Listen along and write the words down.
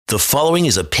The following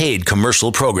is a paid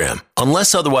commercial program.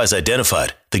 Unless otherwise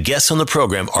identified, the guests on the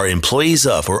program are employees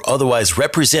of or otherwise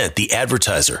represent the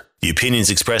advertiser. The opinions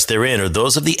expressed therein are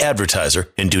those of the advertiser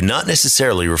and do not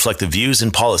necessarily reflect the views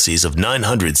and policies of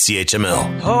 900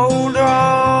 CHML. Hold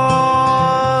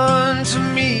on to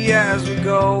me as we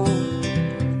go,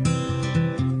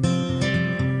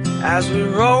 as we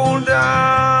roll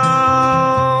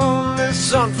down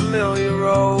this unfamiliar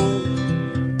road.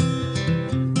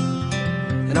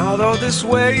 And although this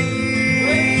wave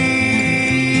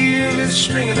is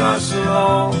stringing us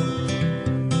along,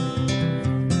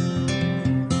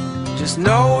 just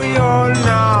know you're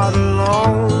not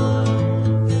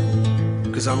alone,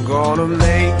 'cause I'm gonna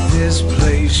make this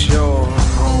place your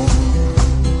home.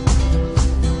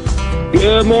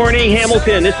 Good morning,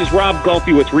 Hamilton. This is Rob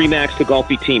Golfi with REMAX, the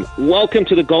Golfi team. Welcome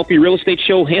to the Golfi Real Estate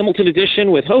Show, Hamilton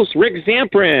edition, with host Rick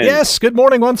Zamprin. Yes, good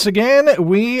morning once again.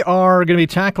 We are going to be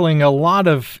tackling a lot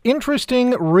of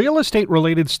interesting real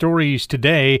estate-related stories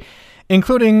today,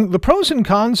 including the pros and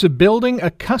cons of building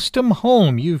a custom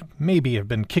home. You maybe have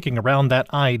been kicking around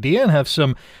that idea and have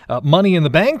some money in the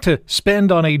bank to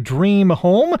spend on a dream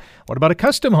home. What about a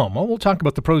custom home? Well, we'll talk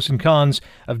about the pros and cons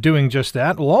of doing just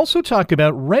that. We'll also talk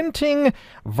about renting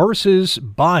versus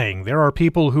buying. There are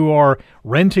people who are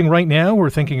renting right now who are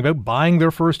thinking about buying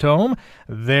their first home.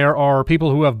 There are people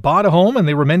who have bought a home and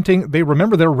they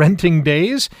remember their renting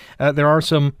days. There are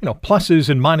some pluses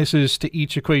and minuses to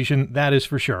each equation, that is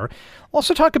for sure.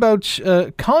 Also talk about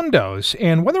condos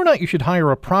and whether or not you should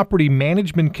hire a property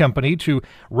management company to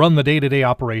run the day-to-day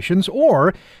operations,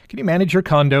 or can you manage your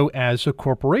condo as a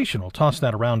corporation? We'll toss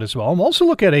that around as well. We'll also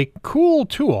look at a cool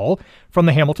tool from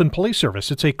the Hamilton Police Service.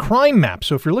 It's a crime map.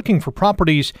 So if you're looking for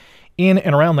properties in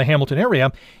and around the Hamilton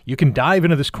area, you can dive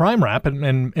into this crime map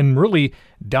and really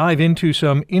dive into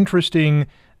some interesting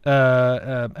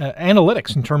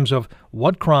analytics in terms of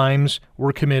what crimes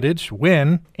were committed,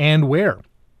 when, and where.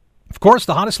 Of course,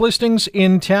 the hottest listings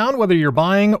in town, whether you're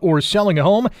buying or selling a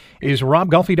home, is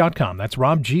robgolfi.com. That's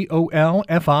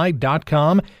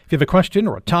robgolfi.com. If you have a question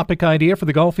or a topic idea for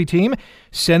the Golfi team,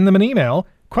 send them an email,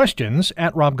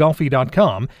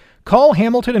 questions@robgolfi.com. Call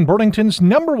Hamilton and Burlington's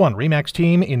 #1 REMAX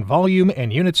team in volume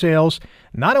and unit sales,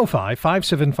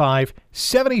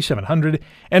 905-575-7700,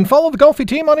 and follow the Golfi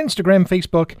team on Instagram,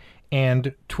 Facebook,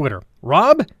 and Twitter.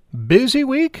 Rob, busy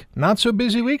week? Not so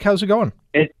busy week? How's it going?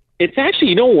 It's actually,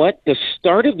 you know what? The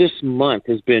start of this month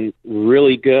has been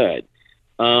really good,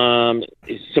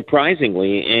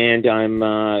 surprisingly, and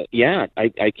I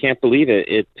can't believe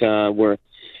it. We're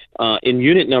in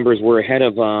unit numbers, we're ahead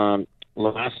of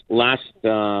last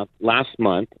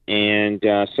month, and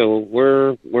so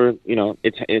we're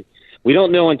we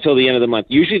don't know until the end of the month.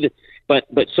 Usually, but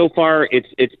so far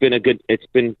it's been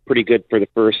pretty good for the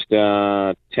first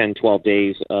 10-12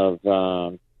 days of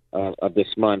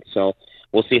this month. So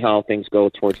we'll see how things go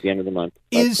towards the end of the month.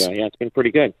 But, it's been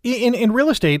pretty good. In real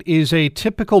estate, is a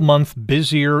typical month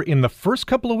busier in the first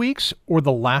couple of weeks or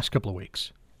the last couple of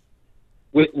weeks?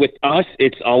 With us,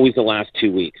 it's always the last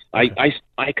 2 weeks. Okay.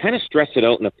 I kind of stress it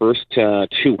out in the first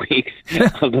 2 weeks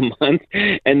of the month,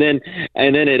 and then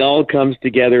it all comes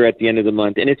together at the end of the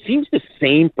month. And it seems the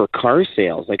same for car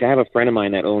sales. Like, I have a friend of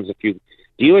mine that owns a few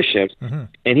dealerships,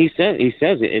 and he says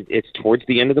it's towards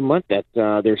the end of the month that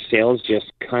their sales just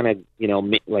kind of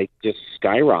just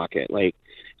skyrocket.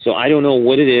 So I don't know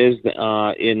what it is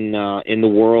in the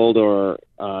world, or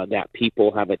that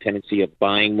people have a tendency of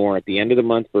buying more at the end of the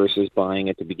month versus buying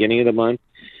at the beginning of the month.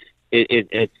 I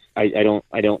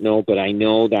don't know, but I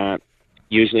know that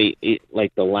usually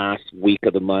like the last week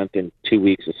of the month and 2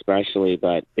 weeks especially,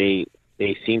 but they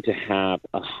seem to have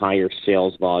a higher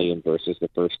sales volume versus the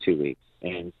first 2 weeks.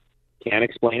 And can't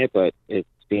explain it, but it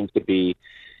seems to be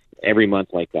every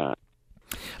month like that.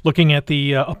 Looking at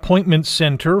the appointment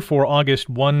center for August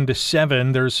 1 to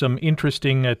 7, there's some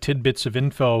interesting tidbits of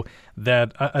info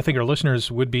that I think our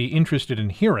listeners would be interested in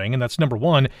hearing. And that's number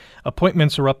one,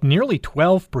 appointments are up nearly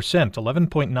 12%,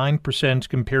 11.9%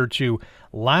 compared to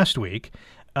last week.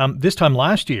 This time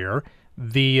last year,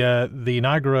 the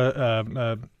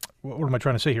Niagara, what am I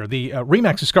trying to say here? The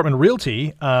REMAX Escarpment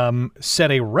Realty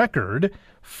set a record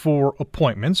for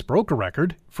appointments, broke a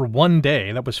record for one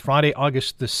day. That was Friday,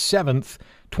 August the 7th,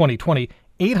 2020,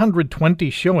 820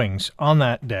 showings on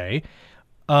that day.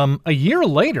 A year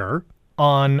later,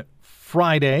 on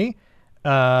Friday,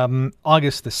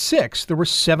 August the 6th, there were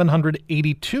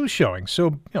 782 showings.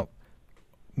 So,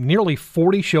 nearly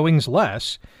 40 showings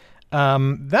less.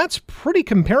 That's pretty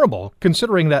comparable,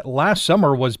 considering that last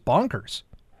summer was bonkers.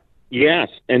 Yes,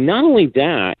 and not only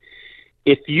that,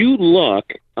 if you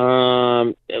look,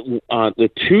 the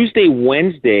Tuesday,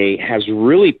 Wednesday has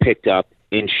really picked up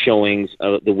in showings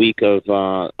the week of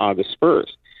August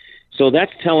 1st. So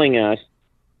that's telling us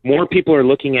more people are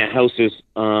looking at houses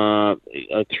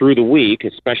through the week,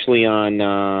 especially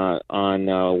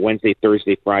on Wednesday,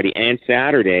 Thursday, Friday, and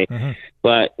Saturday. Mm-hmm.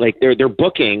 But like they're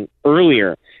booking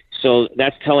earlier, so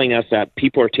that's telling us that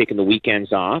people are taking the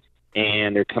weekends off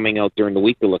and they're coming out during the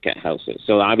week to look at houses.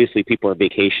 So obviously people are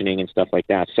vacationing and stuff like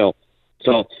that. So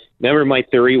remember my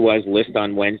theory was list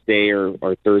on Wednesday or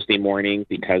Thursday morning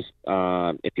because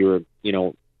if you were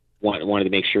wanted to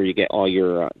make sure you get all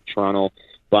your Toronto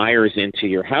buyers into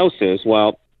your houses.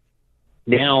 Well,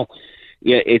 now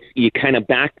you kind of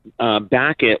back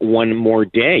it one more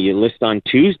day. You list on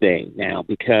Tuesday now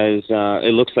because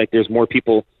it looks like there's more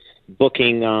people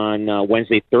booking on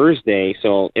Wednesday, Thursday.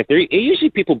 So usually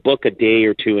people book a day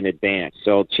or two in advance.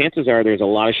 So chances are there's a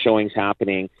lot of showings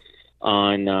happening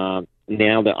on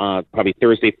now probably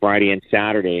Thursday, Friday, and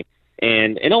Saturday,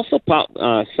 and also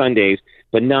Sundays,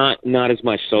 but not as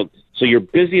much. So your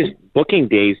busiest booking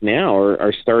days now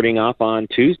are starting off on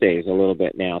Tuesdays a little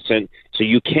bit now. So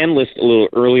you can list a little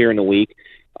earlier in the week.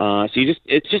 So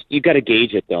you got to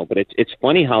gauge it though. But it's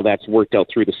funny how that's worked out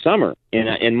through the summer.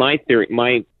 And my theory,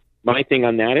 my thing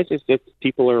on that is that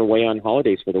people are away on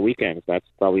holidays for the weekends. That's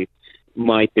probably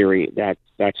my theory.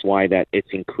 That's why that it's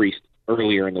increased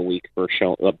earlier in the week for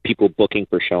people booking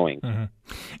for showings. Mm-hmm.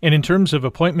 And in terms of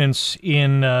appointments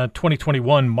in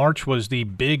 2021, March was the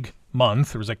big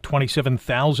month. There was like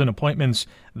 27,000 appointments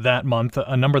that month,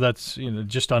 a number that's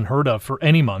just unheard of for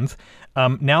any month.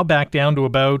 Now back down to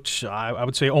about, I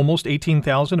would say almost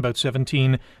 18,000, about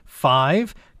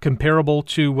 17,500, comparable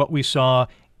to what we saw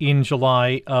in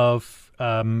July of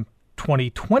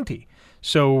 2020.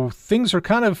 So things are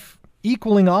kind of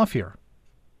equaling off here.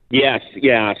 Yes,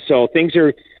 yeah. So things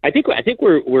are. I think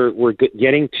we're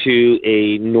getting to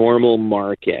a normal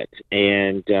market,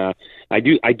 and I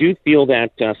do feel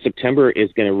that September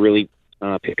is going to really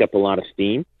pick up a lot of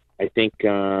steam. I think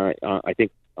a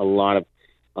lot of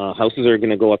houses are going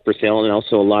to go up for sale, and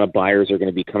also a lot of buyers are going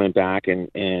to be coming back and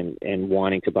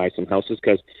wanting to buy some houses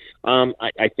because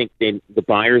I think the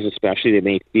buyers especially, they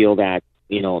may feel that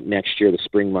next year the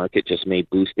spring market just may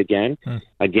boost again.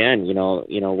 Again,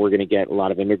 we're going to get a lot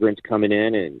of immigrants coming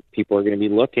in, and people are going to be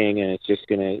looking, and it's just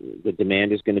the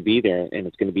demand is going to be there, and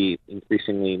it's going to be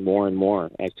increasingly more and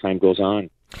more as time goes on.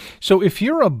 So if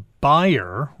you're a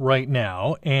buyer right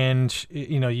now, and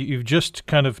you've just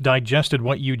kind of digested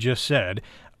what you just said,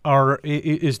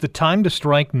 is the time to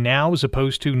strike now as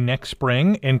opposed to next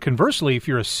spring? And conversely, if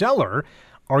you're a seller,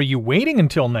 are you waiting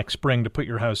until next spring to put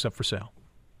your house up for sale?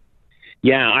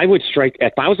 Yeah, I would strike.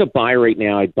 If I was a buyer right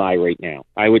now, I'd buy right now.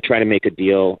 I would try to make a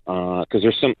deal because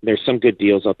there's some good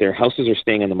deals out there. Houses are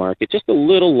staying on the market just a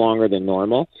little longer than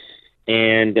normal,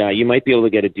 and you might be able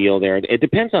to get a deal there. It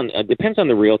depends on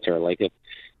the realtor. Like if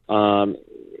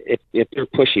they're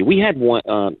pushy, we had one.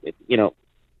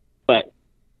 But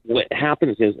what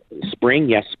happens is spring.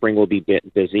 Yes, spring will be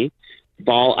busy.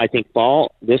 Fall, I think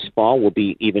this fall will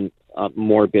be even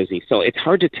more busy. So it's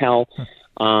hard to tell.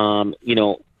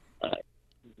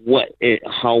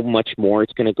 How much more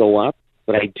it's going to go up,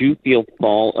 but I do feel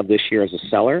fall of this year as a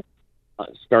seller,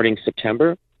 starting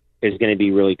September, is going to be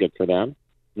really good for them.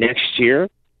 Next year,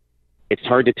 it's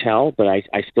hard to tell, but I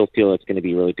still feel it's going to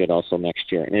be really good also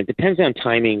next year. And it depends on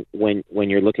timing when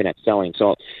you're looking at selling.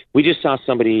 So we just saw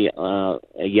somebody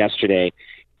yesterday,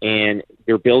 and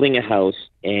they're building a house,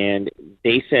 and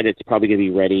they said it's probably going to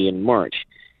be ready in March.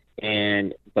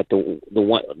 But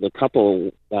the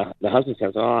couple, the husband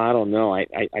says, "Oh, I don't know. I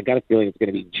got a feeling it's going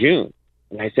to be June."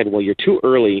 And I said, "Well, you're too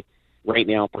early right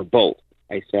now for both."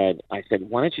 I said,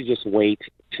 "Why don't you just wait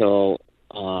till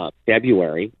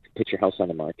February to put your house on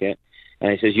the market?"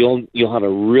 And I says, "You'll have a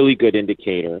really good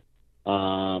indicator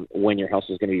when your house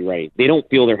is going to be ready." They don't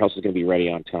feel their house is going to be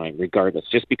ready on time, regardless,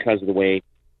 just because of the way.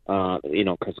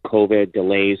 Because COVID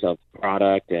delays of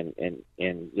product and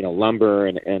lumber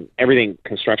and everything,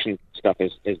 construction stuff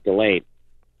is delayed.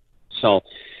 So,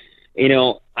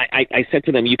 I said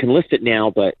to them, you can list it now,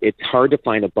 but it's hard to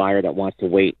find a buyer that wants to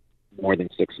wait more than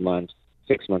 6 months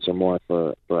or more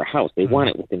for a house. They want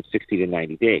it within 60 to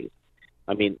 90 days.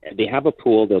 I mean, they have a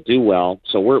pool, they'll do well.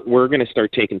 So we're going to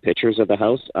start taking pictures of the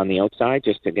house on the outside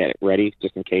just to get it ready,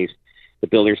 just in case the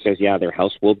builder says, yeah, their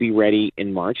house will be ready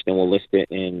in March, then we'll list it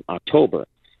in October.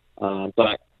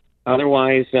 But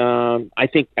otherwise, I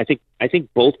think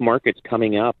both markets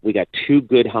coming up. We got two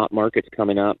good hot markets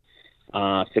coming up,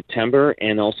 September,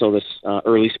 and also this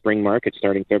early spring market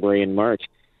starting February and March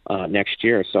next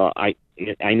year. So I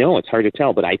know it's hard to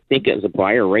tell, but I think as a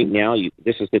buyer right now,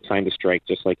 this is the time to strike,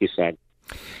 just like you said.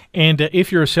 And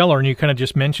if you're a seller, and you kind of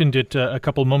just mentioned it a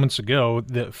couple of moments ago,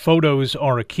 the photos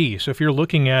are a key. So if you're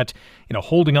looking at,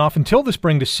 holding off until the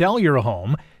spring to sell your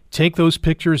home, take those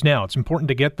pictures now. It's important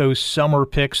to get those summer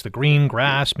pics, the green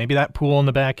grass, maybe that pool in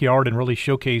the backyard, and really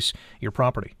showcase your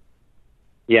property.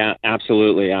 Yeah,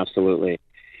 absolutely, absolutely.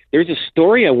 There's a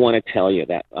story I want to tell you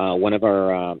that one of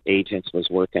our agents was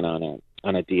working on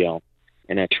a deal,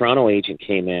 and a Toronto agent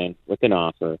came in with an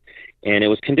offer, and it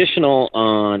was conditional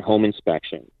on home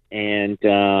inspection. And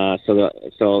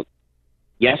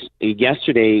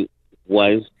yesterday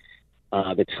was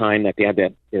the time that they had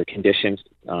their conditions,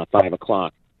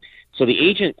 5:00. So the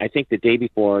agent, I think the day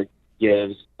before,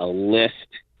 gives a list,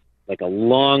 like a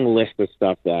long list of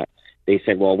stuff that they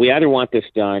said, well, we either want this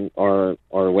done or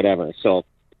whatever. So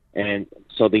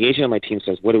the agent on my team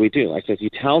says, what do we do? I says, you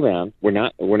tell them we're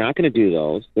not going to do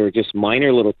those. They're just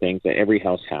minor little things that every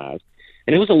house has.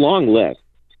 And it was a long list.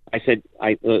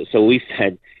 So we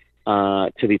said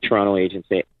to the Toronto agents,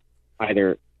 they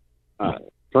either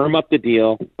firm up the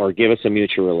deal or give us a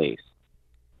mutual release.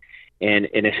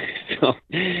 So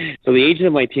the agent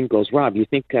of my team goes, Rob, you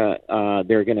think they're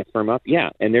going to firm up? Yeah,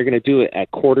 and they're going to do it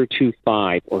at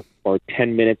 4:45 or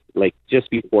 10 minutes, like just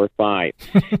before 5.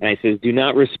 And I says, do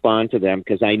not respond to them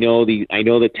because I know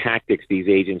the tactics these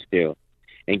agents do.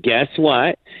 And guess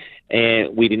what?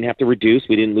 And we didn't have to reduce.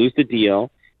 We didn't lose the deal,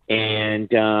 and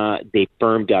they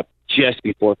firmed up just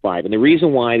before 5. And the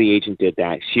reason why the agent did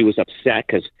that, she was upset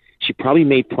because she probably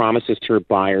made promises to her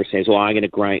buyer, saying, well, I'm going to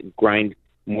grind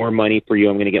more money for you.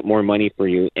 I'm going to get more money for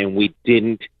you. And we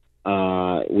didn't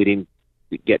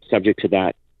get subject to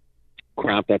that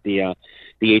crap that the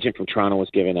agent from Toronto was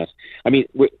giving us. I mean,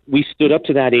 we stood up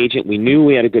to that agent. We knew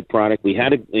we had a good product. We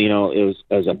had it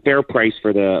was a fair price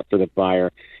for the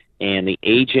buyer, and the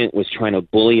agent was trying to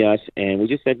bully us, and we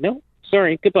just said, no,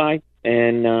 sorry, goodbye.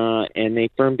 And they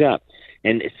firmed up.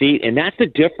 And that's the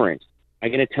difference. I'm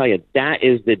going to tell you, that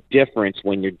is the difference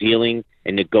when you're dealing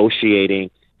and negotiating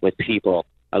with people.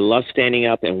 I love standing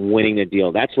up and winning the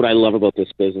deal. That's what I love about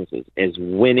this business is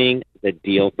winning the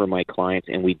deal for my clients,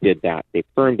 and we did that. They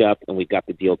firmed up, and we got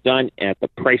the deal done at the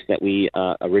price that we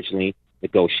originally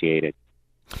negotiated.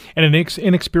 And an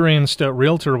inexperienced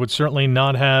realtor would certainly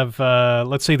not have,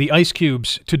 let's say, the ice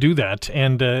cubes to do that.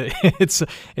 And it's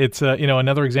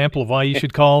another example of why you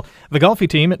should call the Golfi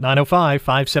team at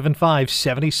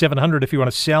 905-575-7700 if you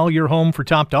want to sell your home for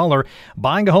top dollar.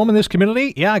 Buying a home in this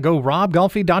community? Yeah, go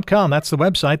robgolfi.com. That's the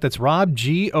website. That's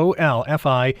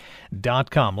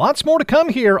robgolfi.com. Lots more to come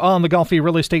here on the Golfi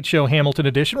Real Estate Show Hamilton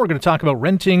Edition. We're going to talk about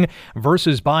renting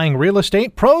versus buying real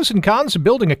estate, pros and cons of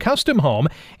building a custom home,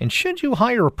 and should you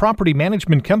hire a property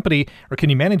management company, or can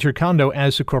you manage your condo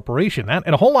as a corporation? That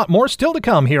and a whole lot more still to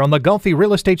come here on the Golfi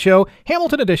Real Estate Show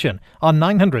Hamilton Edition on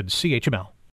 900 CHML.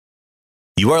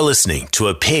 You are listening to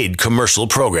a paid commercial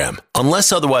program.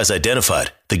 Unless otherwise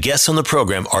identified, the guests on the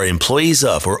program are employees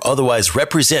of or otherwise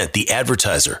represent the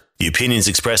advertiser. The opinions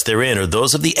expressed therein are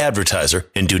those of the advertiser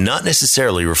and do not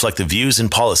necessarily reflect the views and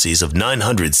policies of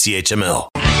 900 CHML.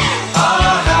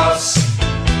 Our house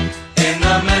in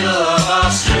the middle of our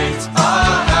street.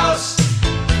 Our house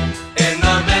in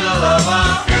the middle of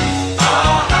our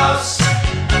house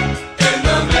in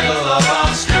the middle of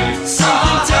our street.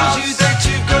 Something tells you that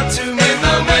you've got to move in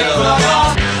the middle of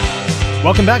our.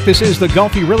 Welcome back. This is the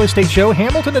Golfi Real Estate Show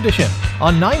Hamilton Edition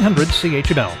on 900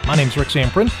 CHML. My name's Rick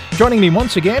Samprin. Joining me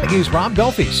once again is Rob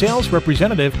Golfi, sales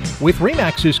representative with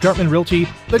REMAX Escarpment Realty,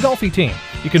 the Golfi team.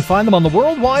 You can find them on the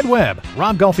World Wide Web.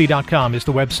 RobGolfi.com is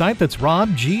the website. That's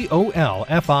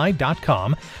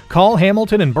RobGolfi.com. Call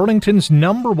Hamilton and Burlington's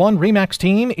 #1 REMAX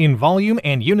team in volume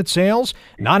and unit sales,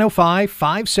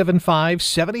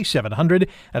 905-575-7700.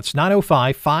 That's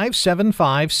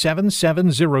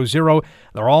 905-575-7700.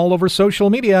 They're all over social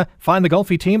media. Find the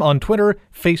Golfi team on Twitter,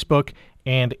 Facebook,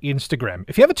 and Instagram.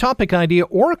 If you have a topic idea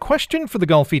or a question for the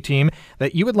Golfi team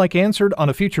that you would like answered on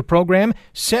a future program,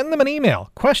 send them an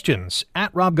email,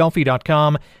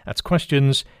 questions@robgolfi.com. That's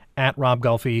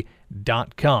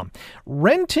questions@robgolfi.com.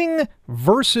 Renting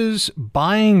versus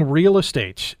buying real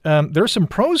estate. There are some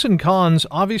pros and cons,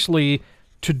 obviously,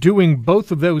 to doing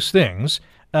both of those things.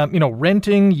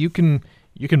 Renting, you can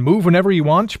move whenever you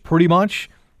want, pretty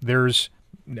much. There's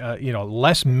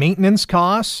less maintenance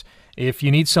costs. If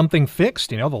you need something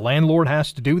fixed, the landlord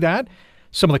has to do that.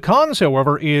 Some of the cons,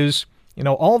 however, is,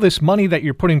 all this money that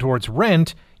you're putting towards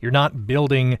rent, you're not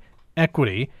building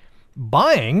equity.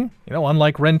 Buying,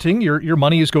 unlike renting, your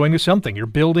money is going to something. You're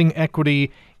building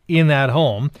equity in that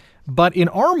home. But in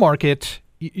our market,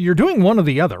 you're doing one or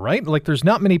the other, right? Like, there's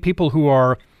not many people who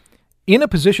are in a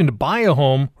position to buy a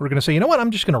home who are going to say, you know what,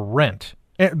 I'm just going to rent.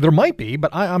 There might be,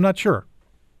 but I'm not sure.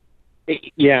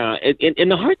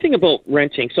 And the hard thing about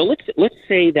renting, so let's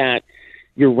say that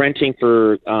you're renting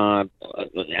for an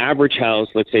average house.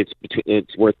 Let's say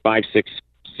it's worth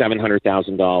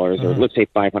 $500,000-$700,000, or let's say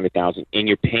 $500,000, and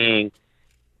you're paying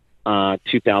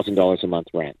 $2,000 a month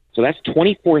rent. So that's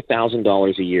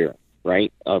 $24,000 a year,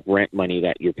 right, of rent money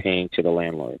that you're paying to the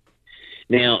landlord.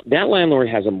 Now that landlord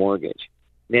has a mortgage.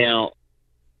 Now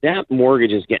that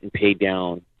mortgage is getting paid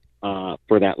down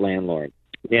for that landlord.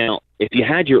 Now, if you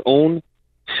had your own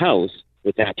house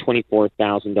with that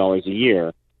 $24,000 a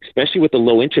year, especially with the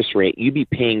low interest rate, you'd be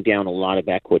paying down a lot of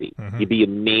equity. You'd be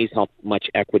amazed how much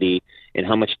equity and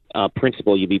how much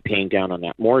principal you'd be paying down on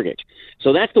that mortgage.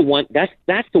 So that's the one. That's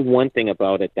the one thing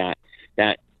about it that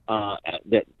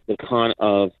the con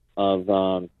of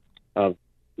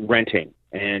renting.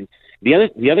 And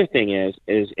the other thing is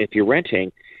if you're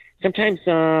renting, sometimes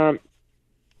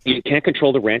you can't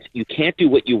control the rent. You can't do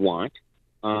what you want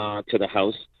to the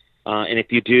house. And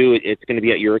if you do, it's going to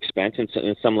be at your expense.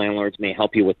 And some landlords may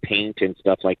help you with paint and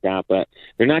stuff like that, but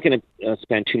they're not going to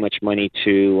spend too much money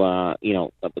to,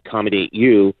 accommodate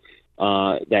you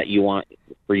that you want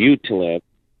for you to live.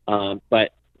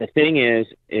 But the thing is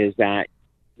that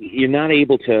you're not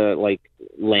able to like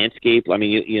landscape. I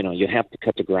mean, you have to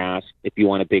cut the grass. If you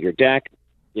want a bigger deck,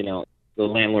 the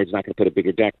landlord's not going to put a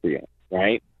bigger deck for you,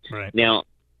 right? Right. Now,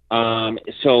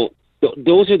 so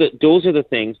those are the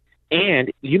things.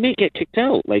 And you may get kicked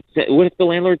out. Like, what if the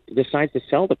landlord decides to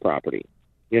sell the property?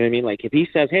 You know what I mean? Like, if he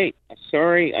says, "Hey, I'm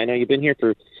sorry, I know you've been here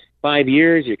for 5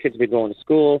 years. Your kids have been going to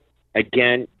school."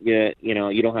 Again, you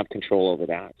don't have control over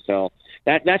that. So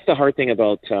that's the hard thing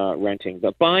about renting.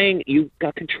 But buying, you've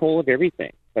got control of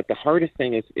everything. But the hardest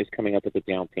thing is coming up with the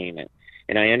down payment.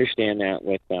 And I understand that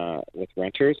with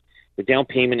renters, the down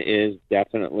payment is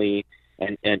definitely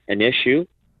an issue.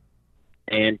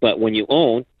 But when you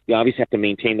own, you obviously have to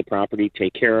maintain the property,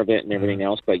 take care of it, and everything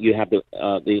else. But you have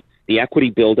the equity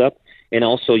buildup, and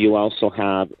also you also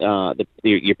have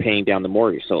you're paying down the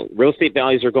mortgage. So real estate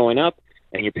values are going up,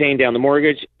 and you're paying down the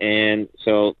mortgage. And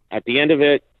so at the end of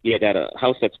it, you got a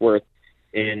house that's worth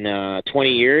in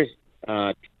 20 years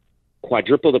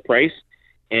quadruple the price,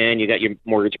 and you got your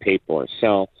mortgage paid for.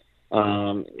 So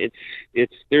it's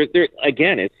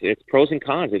pros and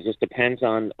cons. It just depends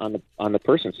on the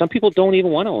person. Some people don't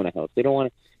even want to own a house. They don't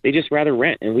want to. They just rather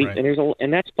rent, and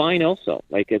and that's fine also.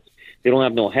 Like they don't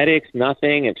have no headaches,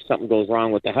 nothing. If something goes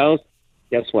wrong with the house,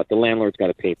 guess what? The landlord's got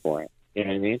to pay for it. You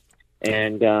know what I mean?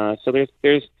 And so there's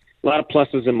a lot of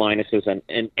pluses and minuses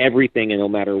and everything, and no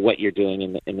matter what you're doing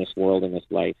in this world, in this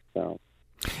life. So.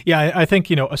 Yeah, I think,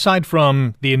 aside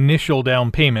from the initial down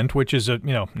payment, which is,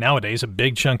 nowadays a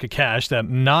big chunk of cash that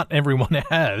not everyone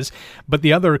has, but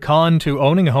the other con to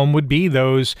owning a home would be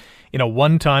those,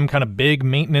 one-time kind of big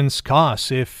maintenance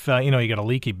costs. If, you got a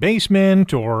leaky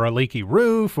basement or a leaky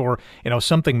roof or,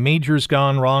 something major's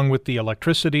gone wrong with the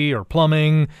electricity or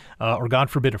plumbing or, God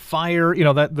forbid, a fire,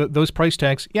 those price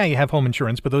tags, yeah, you have home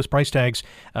insurance, but those price tags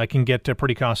can get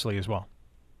pretty costly as well.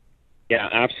 Yeah,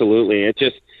 absolutely. It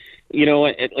just...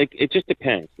 it just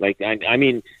depends. Like, I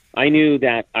mean, I knew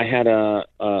that I had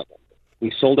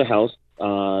we sold a house.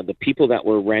 The people that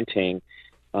were renting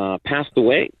passed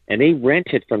away, and they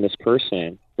rented from this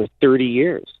person for 30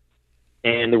 years,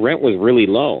 and the rent was really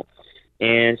low.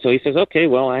 And so he says, okay,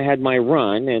 well, I had my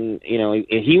run, and,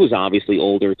 he was obviously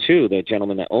older too, the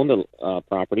gentleman that owned the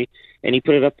property, and he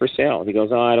put it up for sale. He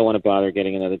goes, I don't want to bother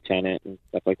getting another tenant and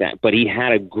stuff like that. But he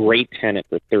had a great tenant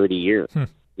for 30 years.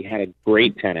 He had a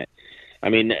great tenant. I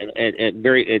mean,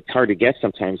 it's hard to get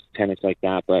sometimes tenants like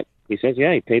that, but he says,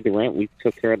 yeah, he paid the rent. We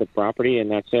took care of the property, and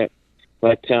that's it.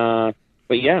 But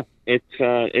yeah,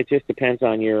 it just depends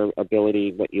on your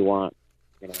ability, what you want.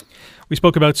 We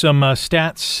spoke about some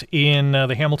stats in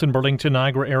the Hamilton, Burlington,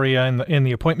 Niagara area in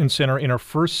the appointment center in our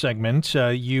first segment.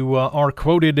 You are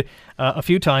quoted a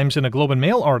few times in a Globe and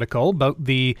Mail article about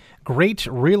the great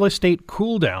real estate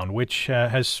cool down, which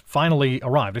has finally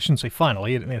arrived. I shouldn't say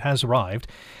finally, it has arrived.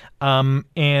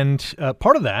 And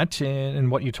part of that, and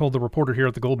what you told the reporter here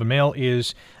at the Globe and Mail,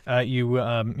 is you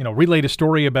relayed a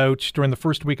story about during the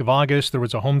first week of August, there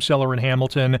was a home seller in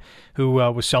Hamilton who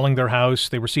was selling their house.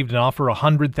 They received an offer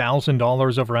 $100,000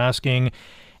 over asking,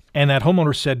 and that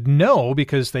homeowner said no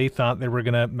because they thought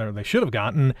they should have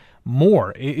gotten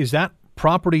more. Is that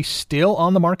property still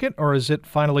on the market, or has it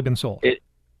finally been sold?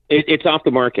 It's off the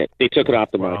market. They took it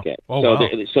off the market. Oh, wow.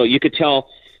 So you could tell.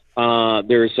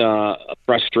 There's a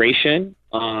frustration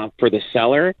for the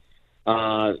seller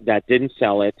that didn't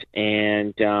sell it,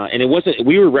 and it wasn't.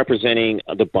 We were representing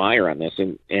the buyer on this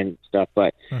and stuff,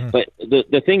 but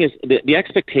the thing is, the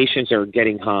expectations are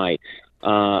getting high.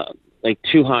 like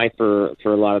too high for a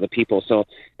lot of the people. So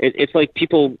it's like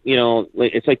people,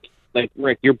 it's like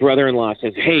Rick, your brother-in-law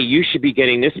says, hey, you should be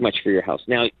getting this much for your house.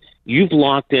 Now, you've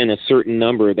locked in a certain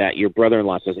number that your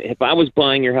brother-in-law says, if I was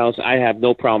buying your house, I have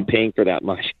no problem paying for that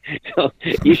much. So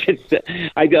you should,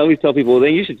 I always tell people, well,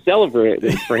 then you should sell it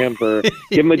for him,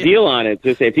 give him a deal on it.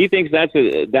 To say, if he thinks that's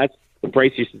the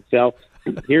price you should sell,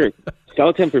 here, sell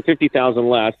it to him for $50,000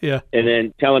 less, and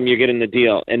then tell him you're getting the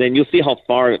deal. And then you'll see how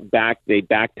far back they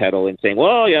backpedal and saying,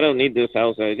 well, I don't need this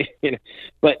house.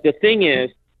 But the thing is,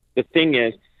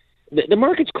 the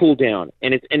market's cooled down,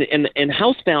 and and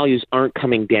house values aren't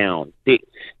coming down.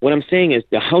 What I'm saying is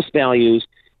the house values,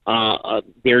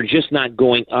 they're just not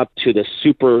going up to the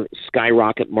super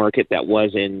skyrocket market that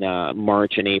was in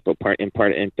March and April, in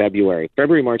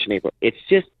February, March, and April. It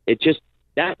just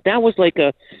that was like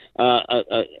a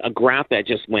graph that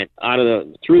just went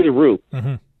through the roof.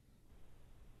 Mm-hmm.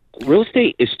 Real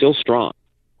estate is still strong,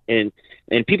 and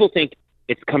people think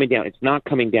it's coming down. It's not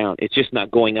coming down. It's just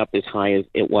not going up as high as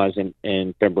it was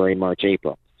in February, March,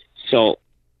 April. So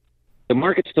the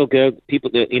market's still good.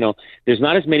 People, there's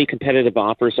not as many competitive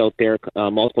offers out there,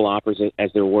 multiple offers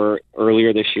as there were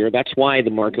earlier this year. That's why the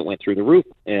market went through the roof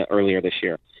earlier this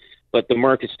year. But the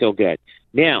market's still good.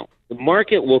 Now, the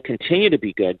market will continue to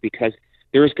be good because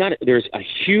there's a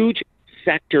huge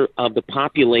sector of the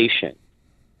population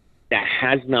that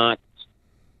has not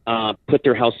put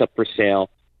their house up for sale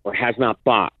or has not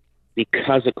bought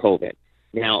because of COVID.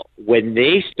 Now, when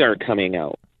they start coming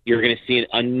out, you're going to see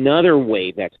another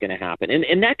wave that's going to happen.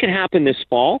 And that can happen this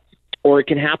fall, or it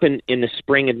can happen in the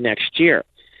spring of next year.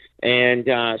 And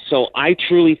so I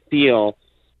truly feel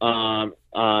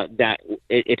that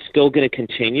it's still going to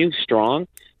continue strong.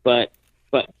 But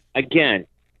again,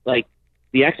 like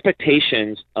the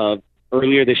expectations of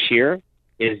earlier this year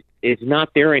is not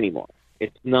there anymore.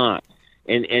 It's not.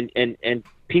 And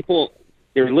people,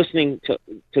 they're listening to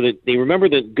they remember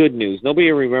the good news. Nobody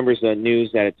remembers the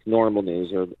news that it's normal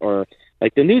news or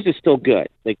like the news is still good.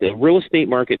 Like the real estate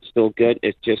market's still good.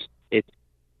 It's just,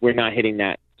 we're not hitting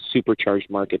that supercharged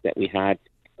market that we had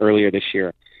earlier this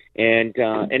year. And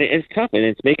it's tough, and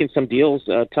it's making some deals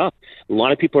tough. A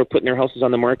lot of people are putting their houses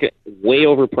on the market way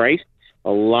overpriced. A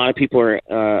lot of people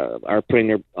are putting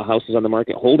their houses on the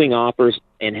market, holding offers,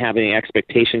 and having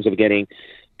expectations of getting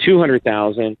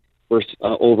 $200,000 versus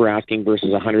over asking versus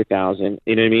 $100,000.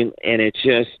 You know what I mean? And it's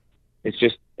just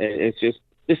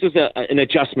this is an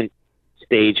adjustment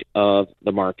stage of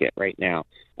the market right now.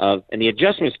 And the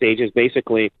adjustment stage is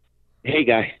basically, hey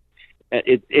guy,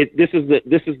 this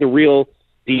is the real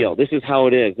deal. This is how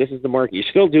it is. This is the market. You're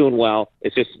still doing well.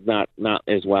 It's just not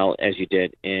as well as you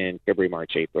did in February,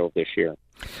 March, April of this year.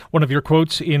 One of your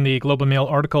quotes in the Globe and Mail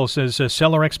article says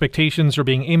seller expectations are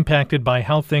being impacted by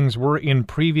how things were in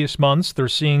previous months. They're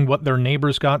seeing what their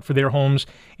neighbors got for their homes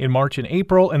in March and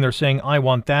April, and they're saying, I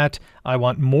want that. I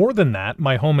want more than that.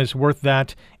 My home is worth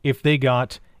that if they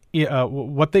got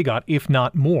what they got, if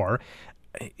not more.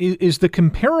 Is the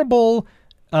comparable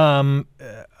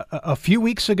a few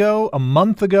weeks ago, a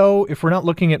month ago? If we're not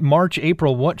looking at March,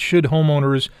 April, what should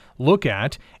homeowners look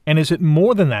at? And is it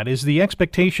more than that? Is the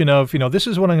expectation of, this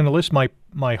is what I'm going to list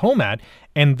my home at,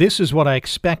 and this is what I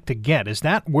expect to get? Is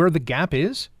that where the gap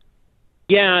is?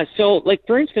 Yeah. So, like,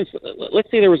 for instance, let's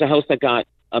say there was a house that got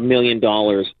 $1 million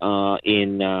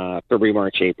in February,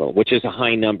 March, April, which is a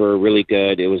high number, really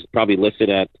good. It was probably listed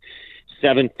at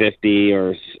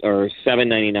 $750 or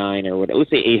 $799 or whatever.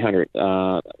 Let's say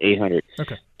 $800.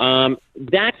 Okay.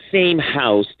 That same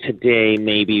house today,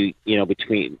 maybe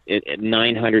between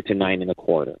 $900 to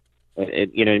 $925.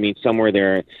 You know what I mean? Somewhere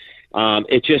there.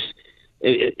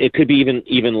 It could be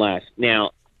even less.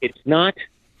 Now, it's not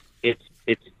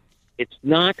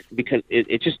because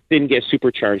it just didn't get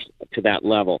supercharged to that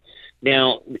level.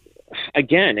 Now,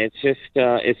 again, it's just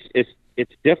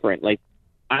it's different. Like,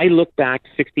 I look back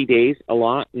 60 days a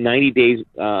lot. 90 days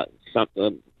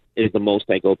is the most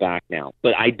I go back now.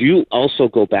 But I do also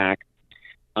go back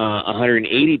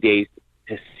 180 days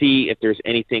to see if there's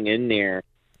anything in there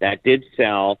that did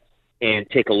sell, and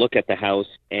take a look at the house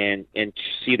and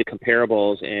see the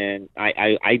comparables. And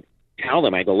I tell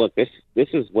them, I go, look, this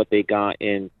is what they got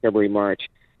in February, March,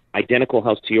 identical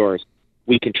house to yours.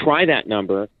 We can try that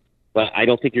number, but I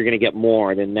don't think you're going to get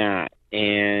more than that.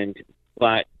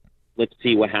 But let's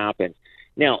see what happens.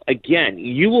 Now, again,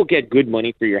 you will get good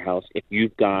money for your house if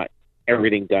you've got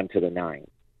everything done to the nine.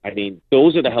 I mean,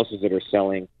 those are the houses that are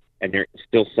selling, and they're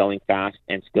still selling fast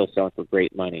and still selling for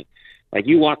great money. Like,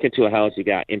 you walk into a house, you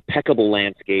got impeccable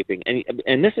landscaping,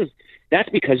 and that's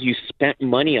because you spent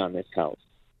money on this house,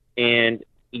 and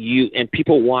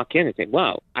people walk in and say,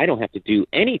 "Wow, I don't have to do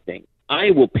anything. I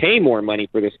will pay more money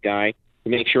for this guy to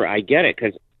make sure I get it,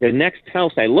 because the next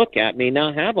house I look at may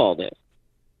not have all this.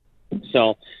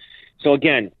 So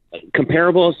again,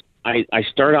 comparables. I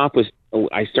start off with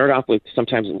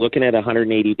sometimes looking at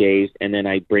 180 days, and then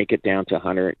I break it down to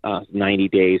 190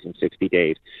 days and 60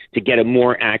 days to get a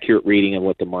more accurate reading of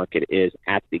what the market is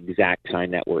at the exact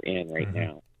time that we're in right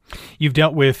now. You've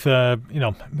dealt with,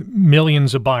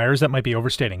 millions of buyers. That might be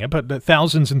overstating it, but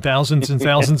thousands and thousands and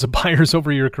thousands of buyers over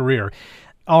your career.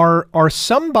 Are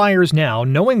some buyers now,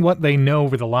 knowing what they know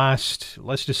over the last,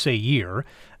 let's just say, year,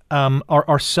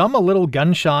 are some a little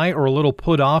gun shy or a little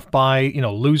put off by,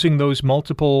 losing those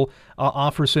multiple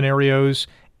offer scenarios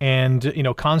and,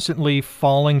 constantly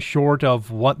falling short of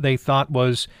what they thought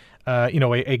was,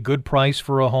 a good price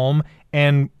for a home?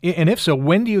 And if so,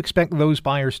 when do you expect those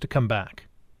buyers to come back?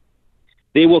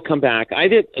 They will come back. I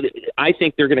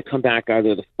think they're going to come back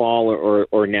either the fall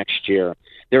or next year.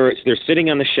 They're sitting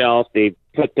on the shelf. They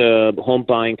put the home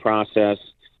buying process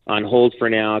on hold for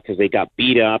now because they got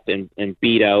beat up and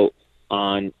beat out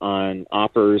on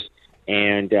offers,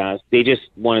 and they just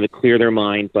wanted to clear their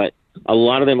mind. But a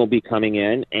lot of them will be coming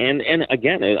in, and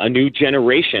again, a new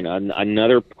generation,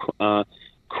 another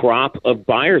crop of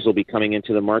buyers will be coming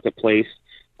into the marketplace.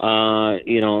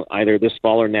 Either this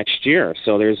fall or next year.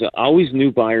 So there's always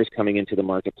new buyers coming into the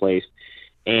marketplace,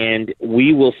 and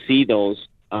we will see those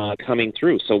coming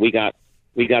through. So we got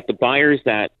the buyers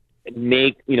that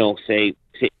make, say,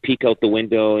 peek out the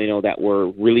window, that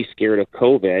were really scared of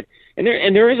COVID. And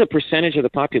there is a percentage of the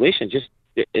population just,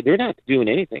 they're not doing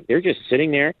anything. They're just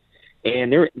sitting there,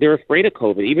 and they're afraid of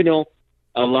COVID, even though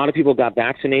a lot of people got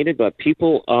vaccinated, but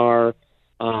people are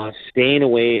staying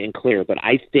away and clear. But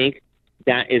I think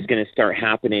that is going to start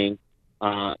happening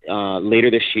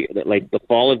later this year, like the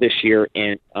fall of this year,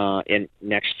 and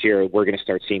next year we're going to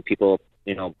start seeing people,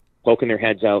 poking their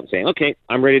heads out and saying, "Okay,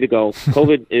 I'm ready to go.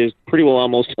 COVID is pretty well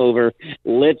almost over.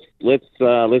 Let's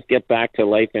get back to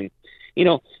life." And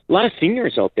a lot of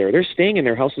seniors out there, they're staying in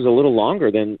their houses a little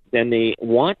longer than they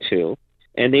want to,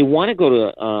 and they want to go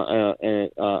to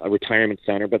a retirement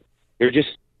center, but they're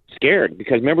just scared,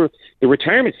 because remember, the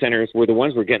retirement centers were the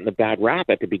ones who were getting the bad rap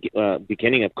at the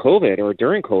beginning of COVID or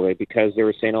during COVID, because they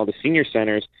were saying all the senior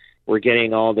centers were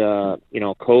getting all the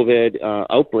COVID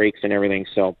outbreaks and everything.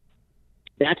 So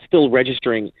that's still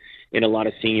registering in a lot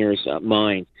of seniors'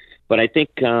 minds. But I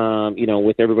think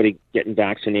with everybody getting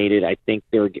vaccinated, I think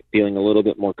they're feeling a little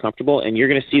bit more comfortable, and you're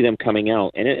going to see them coming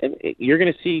out, and you're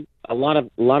going to see a lot of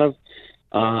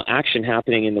action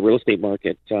happening in the real estate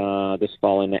market this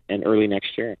fall and early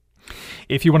next year.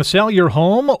 If you want to sell your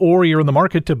home or you're in the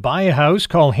market to buy a house,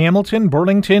 call Hamilton,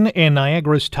 Burlington, and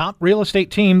Niagara's top real estate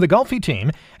team, the Golfi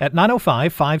team, at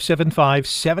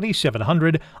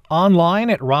 905-575-7700,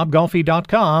 online at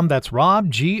robgolfi.com. That's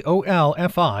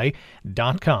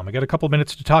robgolfi.com. I got a couple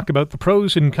minutes to talk about the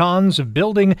pros and cons of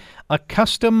building a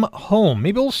custom home.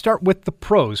 Maybe we'll start with the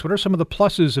pros. What are some of the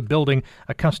pluses of building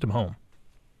a custom home?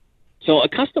 So a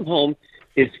custom home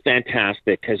is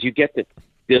fantastic because you get to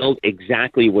build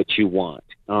exactly what you want.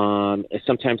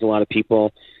 Sometimes a lot of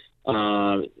people,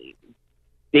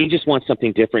 they just want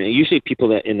something different. And usually people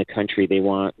that in the country, they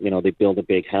want, they build a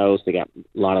big house, they got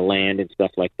a lot of land and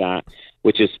stuff like that,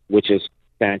 which is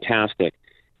fantastic.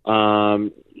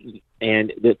 And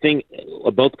the thing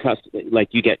about custom,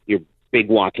 like you get your big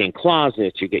walk-in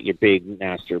closet, you get your big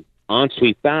master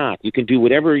ensuite bath, you can do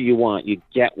whatever you want. You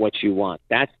get what you want.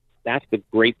 That's the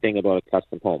great thing about a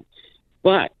custom home.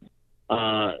 But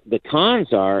the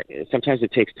cons are sometimes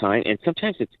it takes time, and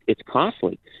sometimes it's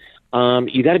costly.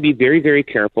 You got to be very, very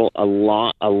careful. A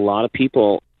lot of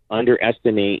people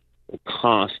underestimate the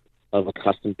cost of a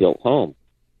custom built home.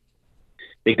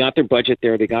 They got their budget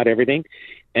there, they got everything,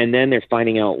 and then they're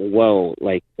finding out, whoa,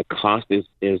 like the cost is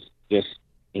just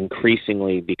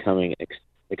increasingly becoming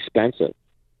expensive.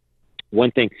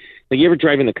 One thing, like you ever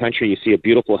drive in the country, you see a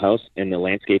beautiful house and the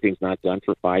landscaping's not done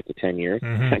for 5 to 10 years.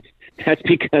 Mm-hmm. That's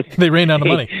because they ran out of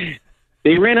money.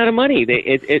 They ran out of money.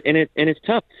 It's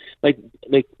tough. Like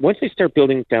once they start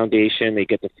building foundation, they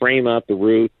get the frame up, the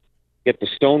roof, get the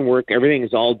stonework, everything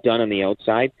is all done on the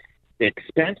outside. The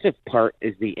expensive part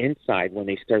is the inside when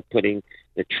they start putting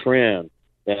the trim,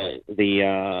 all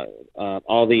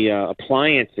the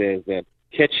appliances, the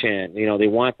kitchen. They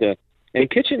want and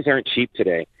kitchens aren't cheap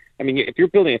today. I mean, if you're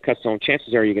building a custom home,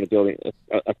 chances are you're going to build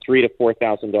a $3,000 to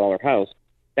 $4,000 house.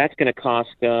 that's going to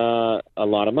cost a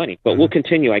lot of money. But we'll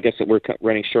continue. I guess that we're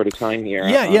running short of time here.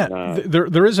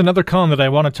 There is another con that I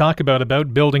want to talk about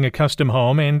building a custom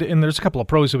home, and there's a couple of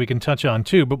pros that we can touch on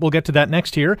too, but we'll get to that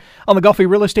next here on the Golfi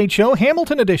Real Estate Show,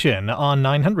 Hamilton Edition on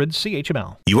 900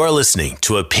 CHML. You are listening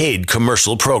to a paid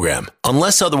commercial program.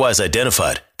 Unless otherwise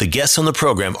identified, the guests on the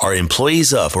program are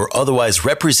employees of or otherwise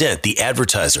represent the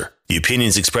advertiser. The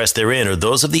opinions expressed therein are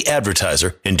those of the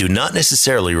advertiser and do not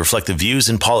necessarily reflect the views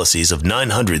and policies of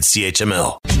 900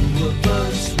 CHML. Two of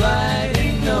us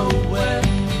riding nowhere,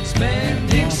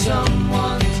 spending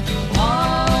someone's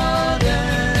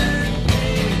hard-earned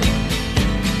day.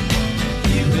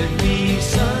 You and me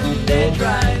Sunday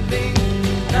driving,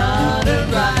 not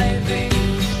arriving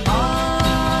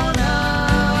on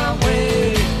our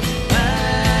way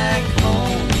back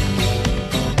home.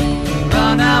 We're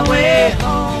on our way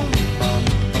home.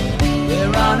 We're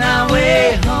on our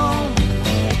way home.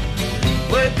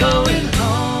 We're going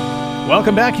home.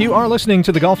 Welcome back. You are listening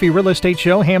to the Golfi Real Estate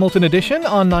Show, Hamilton Edition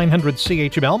on 900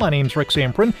 CHML. My name's Rick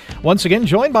Samprin. Once again,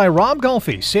 joined by Rob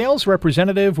Golfi, sales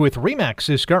representative with REMAX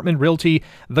Escarpment Realty,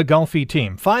 the Golfi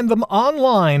team. Find them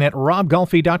online at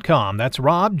robgolfi.com. That's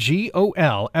Rob,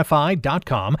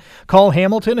 Golfi.com. Call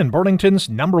Hamilton and Burlington's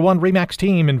 #1 REMAX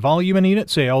team in volume and unit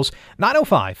sales,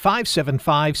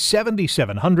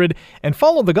 905-575-7700. And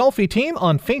follow the Golfi team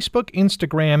on Facebook,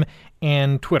 Instagram,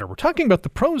 and Twitter. We're talking about the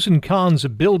pros and cons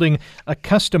of building a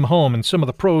custom home, and some of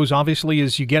the pros obviously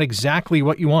is you get exactly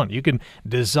what you want. You can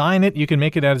design it, you can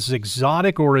make it as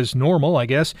exotic or as normal, I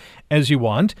guess, as you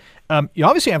want. You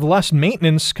obviously have less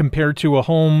maintenance compared to a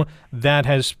home that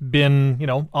has been,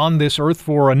 on this earth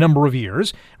for a number of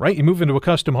years, right? You move into a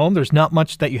custom home, there's not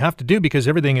much that you have to do because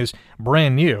everything is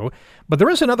brand new. But there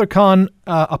is another con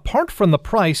apart from the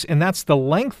price, and that's the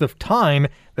length of time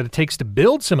that it takes to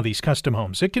build some of these custom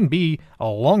homes. It can be a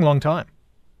long, long time.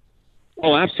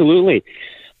 Oh, absolutely.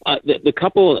 There's a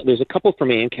couple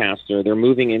from Ancaster. They're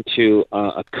moving into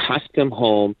a custom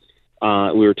home.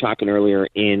 We were talking earlier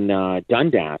in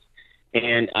Dundas.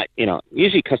 And,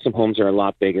 usually custom homes are a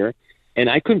lot bigger. And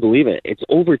I couldn't believe it. It's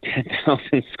over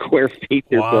 10,000 square feet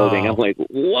they're building. I'm like,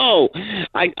 whoa.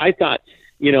 I thought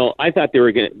they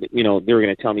were going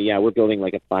to tell me, yeah, we're building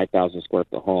like a 5,000 square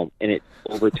foot home. And it's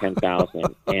over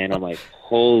 10,000. And I'm like,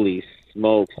 holy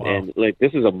smokes. Wow. And like,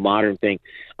 this is a modern thing.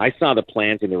 I saw the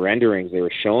plans and the renderings they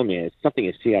were showing me. It's something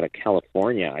you see out of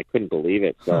California. I couldn't believe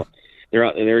it. So they're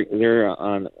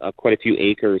on quite a few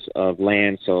acres of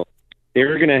land. So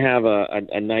they're going to have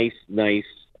a nice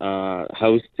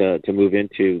house to move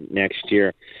into next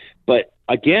year. But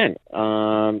again,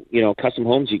 custom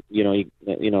homes, the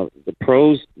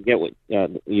pros get what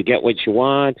you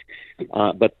want,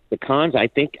 but the cons, I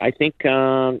think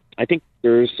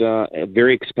there's a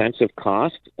very expensive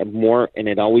cost more, and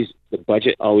the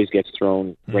budget always gets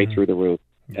thrown right through the roof.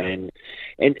 Yeah.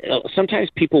 And sometimes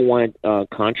people want to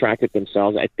contract it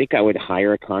themselves. I think I would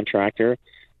hire a contractor.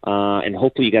 And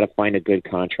hopefully you got to find a good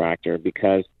contractor,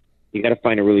 because you got to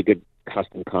find a really good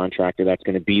custom contractor that's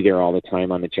going to be there all the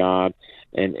time on the job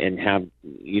and have,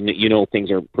 things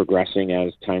are progressing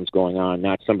as time's going on,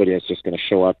 not somebody that's just going to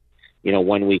show up,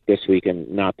 1 week this week and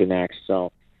not the next.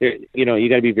 So, you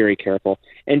got to be very careful.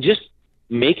 And just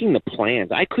making the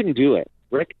plans. I couldn't do it,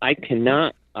 Rick. I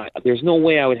cannot. There's no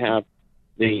way I would have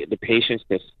the patience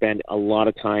to spend a lot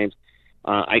of time.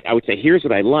 I would say, here's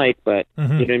what I like, but you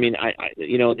know what I mean?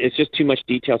 It's just too much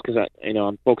details because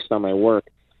I'm focused on my work.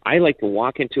 I like to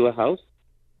walk into a house.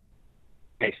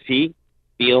 I see,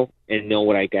 feel, and know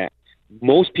what I get.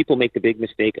 Most people make the big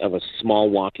mistake of a small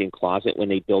walk-in closet when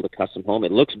they build a custom home.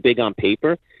 It looks big on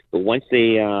paper, but once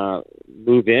they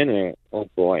move in, oh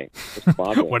boy, this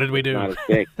closet what did we do? Not as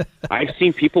big. I've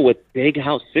seen people with big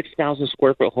house, 6,000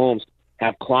 square foot homes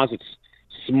have closets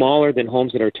smaller than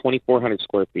homes that are 2,400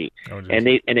 square feet. Oh,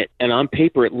 and on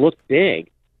paper it looked big,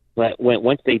 but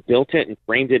once they built it and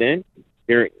framed it in,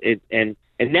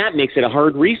 and that makes it a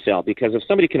hard resell, because if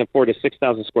somebody can afford a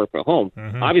 6,000 square foot home,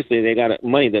 obviously they got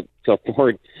money to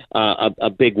afford a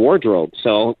big wardrobe.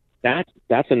 So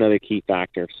that's another key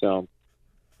factor. So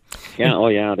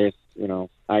yeah, there's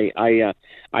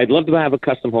I'd love to have a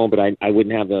custom home, but I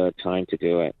wouldn't have the time to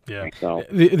do it. Yeah. So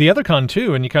the other con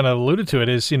too, and you kind of alluded to it,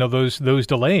 is those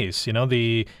delays.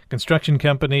 The construction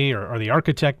company or the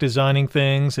architect designing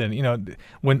things, and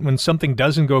when something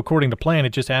doesn't go according to plan,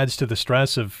 it just adds to the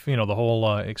stress of the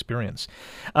whole experience.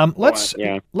 Let's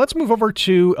move over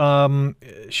to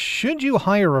should you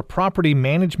hire a property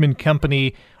management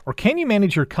company, or can you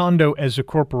manage your condo as a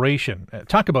corporation?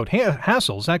 Talk about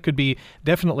hassles. That could be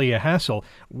definitely a hassle.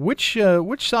 Which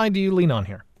side do you lean on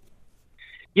here?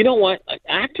 You know what?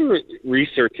 After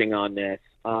researching on this,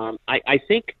 I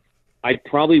think I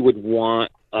probably would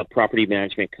want a property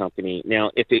management company. Now,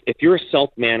 if you're a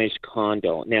self-managed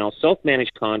condo, now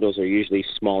self-managed condos are usually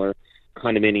smaller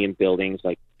condominium buildings,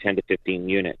 like 10 to 15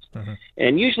 units.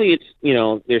 And usually it's,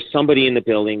 there's somebody in the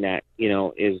building that,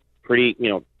 is pretty,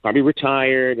 probably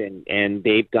retired and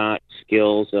they've got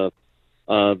skills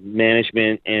of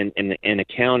management and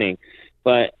accounting.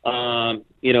 But,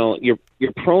 you're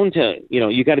prone to,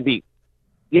 you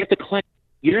have to collect,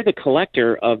 you're the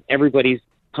collector of everybody's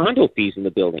condo fees in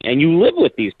the building, and you live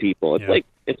with these people.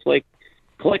 It's like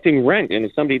collecting rent, and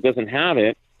if somebody doesn't have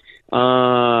it,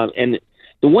 and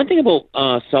the one thing about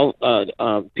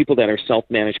people that are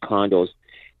self-managed condos,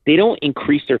 they don't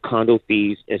increase their condo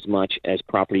fees as much as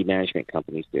property management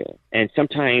companies do, and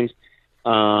sometimes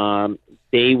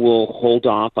they will hold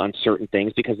off on certain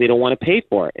things because they don't want to pay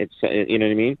for it. It's you know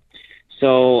what I mean.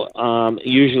 So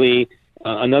usually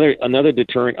another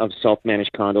deterrent of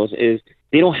self-managed condos is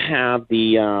they don't have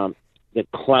the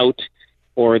clout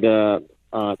or the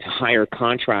to hire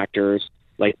contractors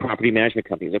like property management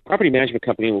companies. A property management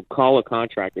company will call a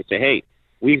contractor and say, "Hey,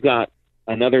 we've got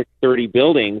another 30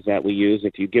 buildings that we use.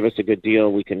 If you give us a good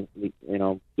deal, give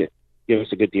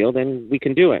us a good deal, then we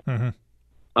can do it."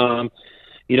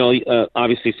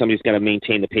 Obviously somebody's got to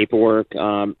maintain the paperwork,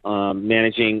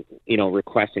 managing,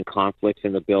 requests and conflicts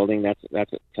in the building.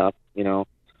 That's tough,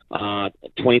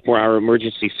 24-hour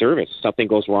emergency service. Something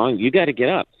goes wrong, you got to get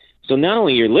up. So not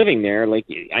only you're living there, like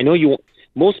I know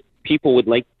most people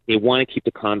they want to keep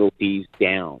the condo fees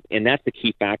down. And that's the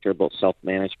key factor about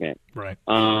self-management. Right.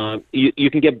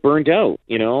 You can get burned out,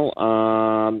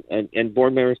 and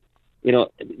board members,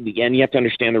 and you have to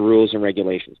understand the rules and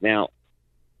regulations. Now,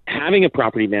 having a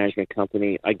property management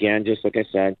company, again, just like I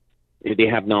said, they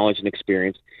have knowledge and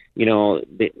experience.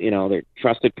 They're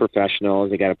trusted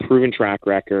professionals. They got a proven track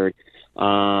record.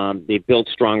 They build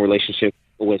strong relationships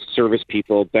with service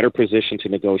people, better position to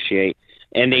negotiate,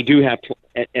 and they do have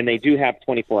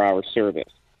 24-hour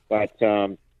service. But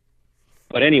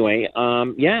anyway,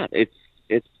 it's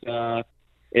a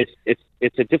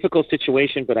difficult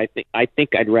situation. But I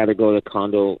think I'd rather go to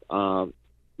condo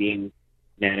being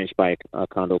managed by a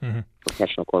condo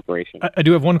professional corporation. I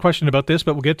do have one question about this,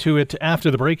 but we'll get to it after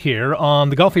the break here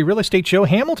on the Golfi Real Estate Show,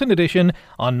 Hamilton Edition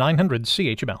on 900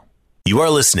 CHML. You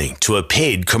are listening to a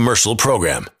paid commercial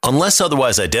program. Unless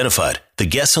otherwise identified, the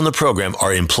guests on the program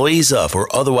are employees of or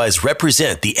otherwise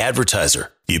represent the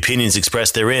advertiser. The opinions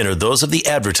expressed therein are those of the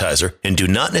advertiser and do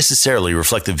not necessarily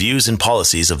reflect the views and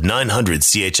policies of 900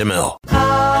 CHML.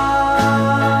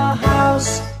 Our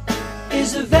house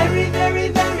is a very, very,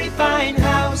 very fine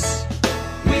house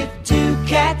with 2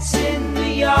 cats in the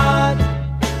yard.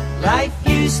 Life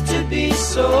used to be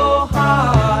so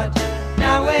hard.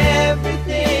 Now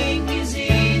everything is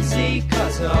easy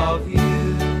 'cause of you.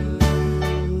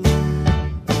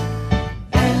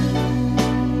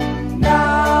 And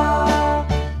now,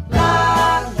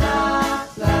 la, la,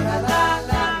 la, la, la,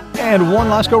 la. And one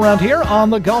last go round here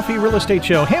on the Golfi Real Estate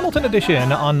Show, Hamilton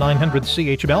Edition on 900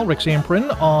 CHML. Rick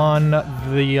Zamprin on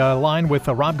the line with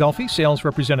Rob Golfi, sales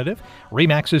representative,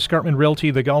 REMAX Escarpment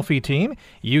Realty, the Golfi team.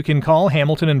 You can call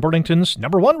Hamilton and Burlington's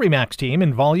 #1 REMAX team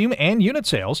in volume and unit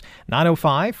sales,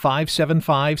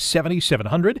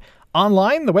 905-575-7700.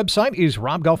 Online, the website is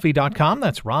robgolfi.com.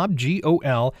 That's Rob,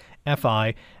 GOLFI.com.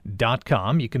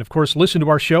 You can, of course, listen to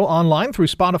our show online through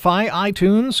Spotify,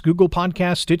 iTunes, Google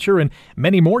Podcasts, Stitcher, and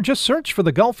many more. Just search for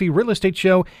the Golfi Real Estate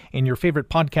Show in your favorite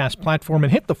podcast platform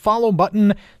and hit the follow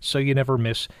button so you never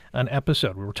miss an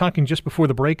episode. We were talking just before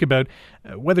the break about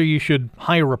whether you should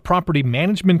hire a property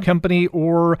management company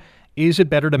or is it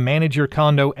better to manage your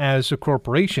condo as a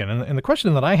corporation? And the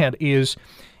question that I had is,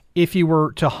 if you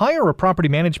were to hire a property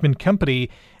management company,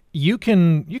 you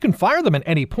can fire them at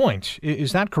any point.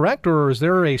 Is that correct, or is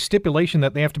there a stipulation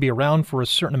that they have to be around for a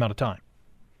certain amount of time?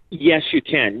 Yes, you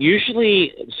can.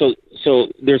 Usually, so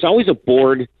there's always a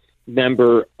board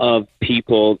member of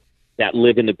people that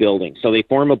live in the building. So they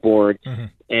form a board,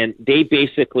 and they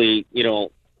basically,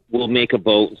 will make a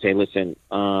vote and say, listen,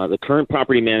 the current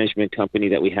property management company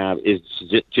that we have is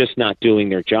just not doing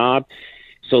their job.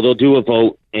 So they'll do a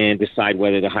vote and decide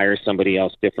whether to hire somebody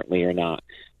else differently or not.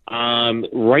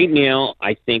 Right now,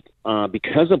 I think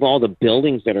because of all the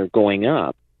buildings that are going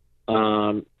up,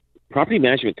 property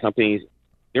management companies,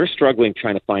 they're struggling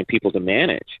trying to find people to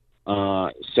manage.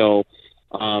 So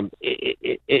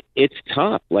it's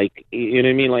tough. Like, you know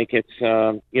what I mean? Like it's,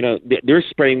 they're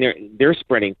spreading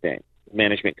things,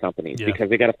 management companies, because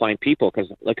they got to find people.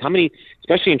 Because like how many,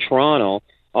 especially in Toronto,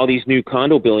 all these new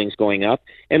condo buildings going up,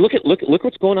 and look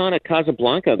what's going on at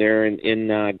Casablanca there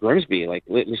in Grimsby. Like,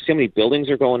 see how many buildings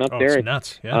are going up there. It's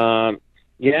nuts. Yeah.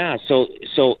 Yeah, so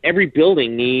every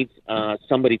building needs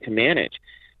somebody to manage.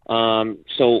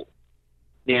 So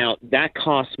now that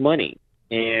costs money,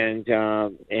 and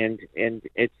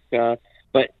it's.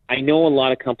 But I know a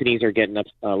lot of companies are getting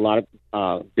a lot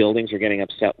of buildings are getting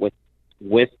upset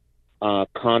with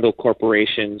condo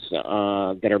corporations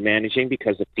that are managing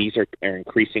because the fees are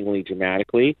increasingly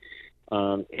dramatically.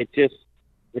 It's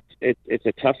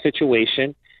a tough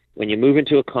situation. When you move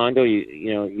into a condo,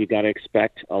 you got to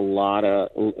expect there's a lot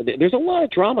of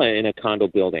drama in a condo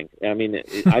building. I mean,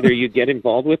 either you get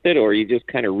involved with it or you just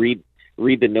kind of read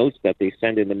the notes that they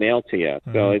send in the mail to you.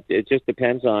 Mm-hmm. So it just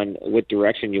depends on what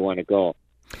direction you want to go.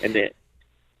 And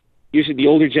usually the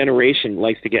older generation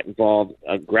likes to get involved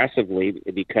aggressively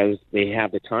because they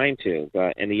have the time to.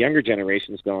 And the younger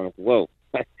generation is going, whoa.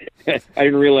 I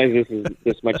didn't realize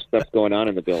this much stuff going on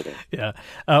in the building. Yeah.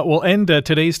 We'll end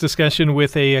today's discussion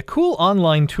with a cool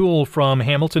online tool from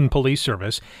Hamilton Police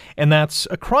Service, and that's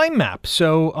a crime map.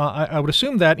 So I would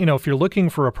assume that, if you're looking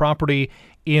for a property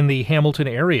in the Hamilton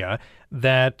area,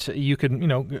 that you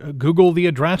can, Google the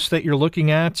address that you're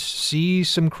looking at, see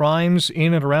some crimes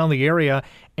in and around the area,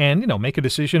 and, make a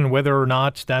decision whether or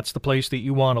not that's the place that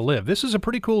you want to live. This is a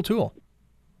pretty cool tool.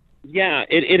 Yeah,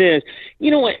 it is.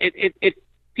 You know what? It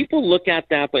people look at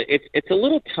that, but it's a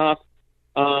little tough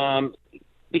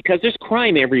because there's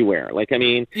crime everywhere.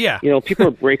 People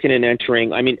are breaking and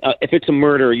entering. I mean, if it's a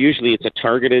murder, usually it's a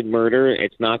targeted murder.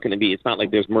 It's not like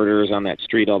there's murderers on that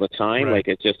street all the time. Right. Like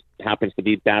it just happens to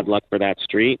be bad luck for that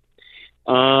street.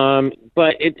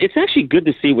 But it's actually good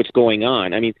to see what's going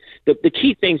on. I mean, the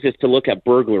key things is to look at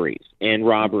burglaries and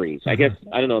robberies. Mm-hmm. I guess,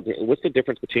 I don't know, what's the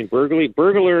difference between burglary?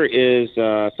 Burglar is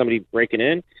somebody breaking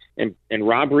in, and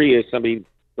robbery is somebody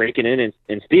breaking in and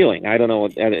stealing. I don't know.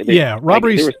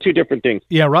 Robberies. There was two different things.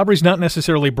 Yeah, robbery's not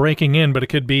necessarily breaking in, but it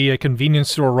could be a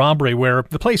convenience store robbery where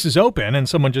the place is open and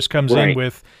someone just comes in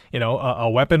with, a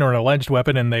weapon or an alleged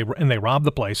weapon and they rob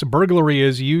the place. A burglary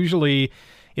is usually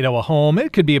a home.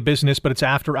 It could be a business, but it's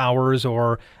after hours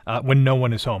or when no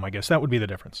one is home. I guess that would be the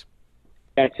difference.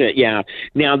 That's it, yeah.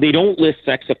 Now, they don't list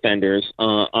sex offenders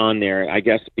on there, I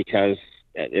guess, because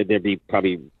there'd be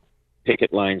probably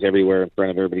picket lines everywhere in front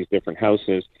of everybody's different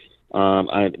houses.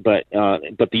 But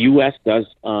the U.S. does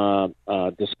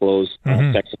disclose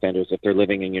sex offenders if they're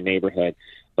living in your neighborhood.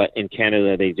 But in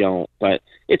Canada, they don't. But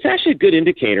it's actually a good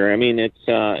indicator. I mean, it's,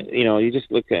 you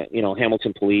just look at,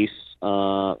 Hamilton Police.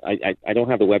 I don't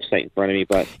have the website in front of me,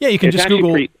 but yeah, you can just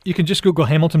Google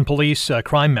Hamilton Police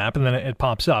crime map, and then it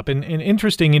pops up. And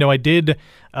interesting, I did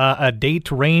a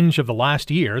date range of the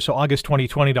last year, so August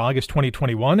 2020 to August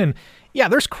 2021, and yeah,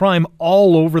 there's crime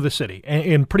all over the city,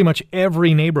 in pretty much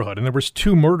every neighborhood. And there was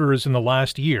 2 murders in the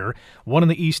last year, one in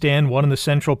the East End, one in the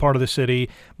central part of the city.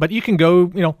 But you can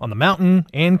go, on the mountain,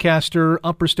 Ancaster,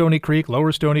 Upper Stony Creek,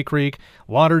 Lower Stony Creek,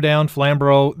 Waterdown,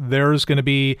 Flamborough. There's going to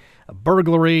be a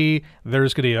burglary.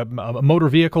 There's going to be a motor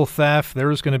vehicle theft.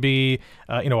 There's going to be,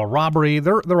 a robbery.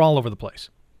 They're all over the place.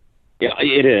 Yeah,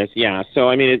 it is. Yeah. So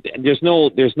I mean, there's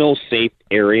no safe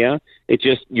area. It's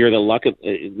just you're the luck of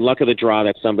the draw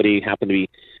that somebody happened to be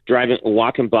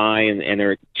walking by, and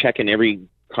they're checking every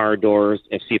car doors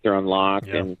and see if they're unlocked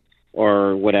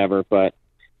or whatever. But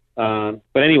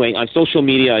anyway, on social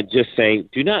media, I just say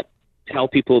do not tell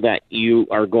people that you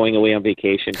are going away on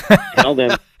vacation.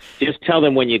 Just tell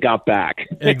them when you got back.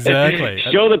 Exactly.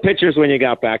 Show the pictures when you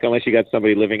got back, unless you got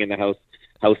somebody living in the house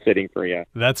sitting for you.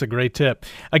 That's a great tip.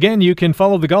 Again, you can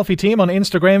follow the Golfi team on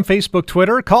Instagram, Facebook,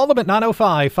 Twitter. Call them at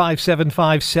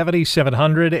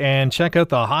 905-575-7700 and check out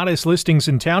the hottest listings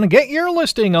in town and get your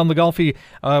listing on the Golfi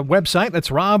website. That's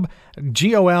Rob,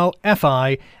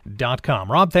 GOLFI.com.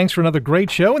 Rob, thanks for another great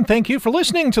show, and thank you for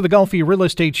listening to the Golfi Real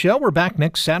Estate Show. We're back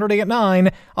next Saturday at 9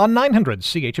 on 900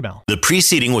 CHML. The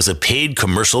preceding was a paid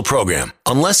commercial program.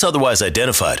 Unless otherwise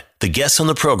identified, the guests on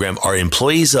the program are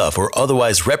employees of or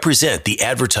otherwise represent the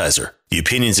advertiser. The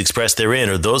opinions expressed therein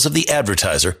are those of the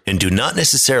advertiser and do not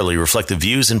necessarily reflect the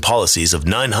views and policies of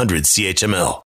 900 CHML.